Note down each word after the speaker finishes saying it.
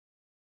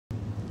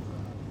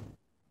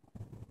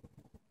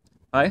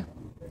Hi,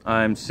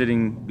 I'm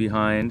sitting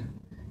behind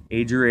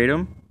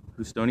Ageratum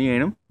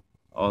houstonianum,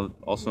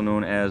 also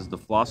known as the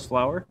floss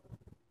flower.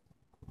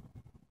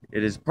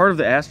 It is part of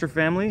the aster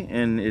family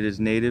and it is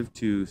native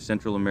to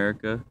Central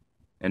America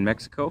and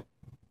Mexico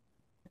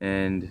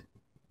and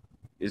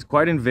is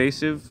quite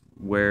invasive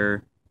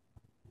where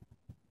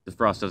the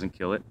frost doesn't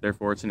kill it.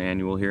 Therefore, it's an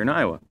annual here in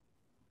Iowa.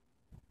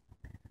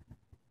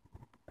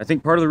 I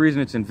think part of the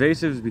reason it's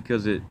invasive is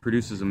because it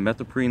produces a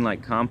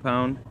methoprene-like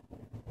compound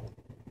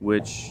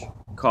which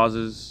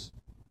causes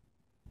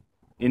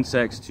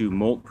insects to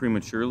molt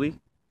prematurely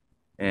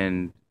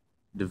and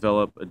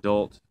develop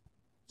adult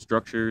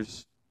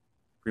structures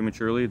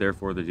prematurely,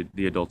 therefore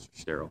the adults are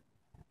sterile.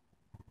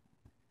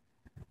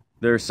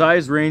 Their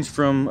size range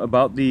from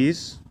about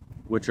these,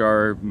 which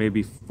are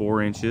maybe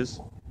 4 inches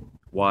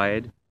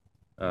wide,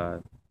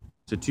 to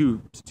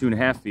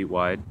 2.5 feet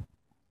wide,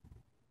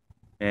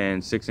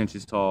 and 6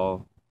 inches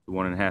tall to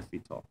 1.5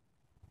 feet tall.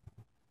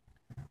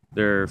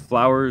 Their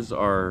flowers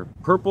are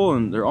purple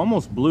and they're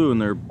almost blue,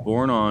 and they're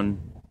borne on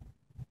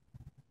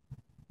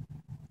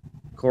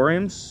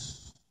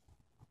corymbs.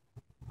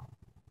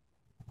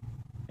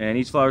 And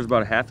each flower is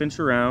about a 1/2 inch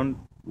around,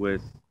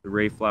 with the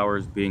ray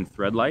flowers being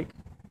thread-like.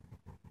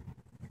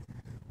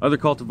 Other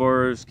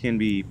cultivars can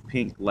be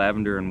pink,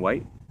 lavender, and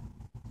white.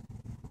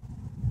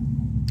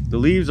 The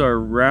leaves are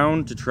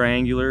round to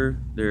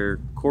triangular. They're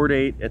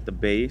cordate at the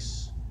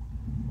base,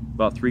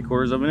 about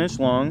 3/4 of an inch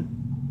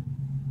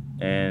long,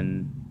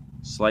 and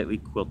slightly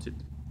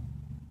quilted.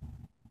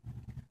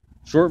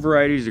 Short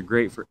varieties are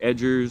great for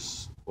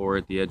edgers or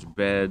at the edge of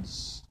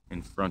beds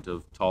in front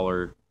of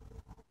taller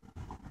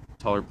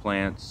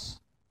plants.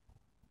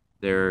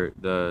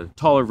 The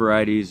taller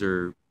varieties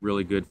are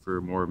really good for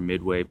more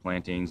midway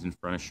plantings in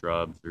front of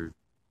shrubs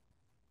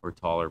or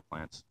taller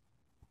plants.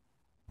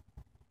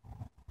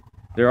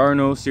 There are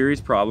no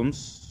serious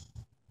problems,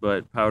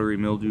 but powdery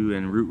mildew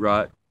and root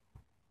rot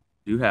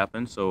do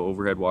happen, so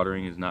overhead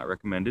watering is not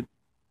recommended.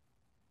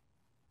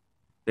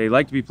 They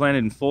like to be planted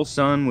in full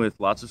sun with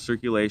lots of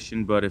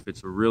circulation, but if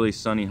it's a really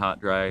sunny,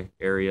 hot, dry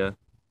area,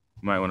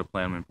 you might want to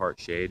plant them in part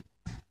shade.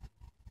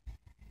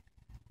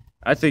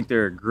 I think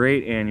they're a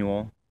great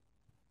annual,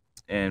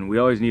 and we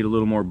always need a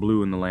little more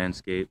blue in the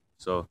landscape,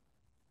 so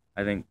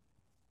I think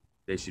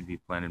they should be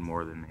planted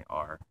more than they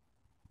are.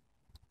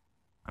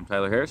 I'm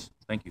Tyler Harris.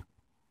 Thank you.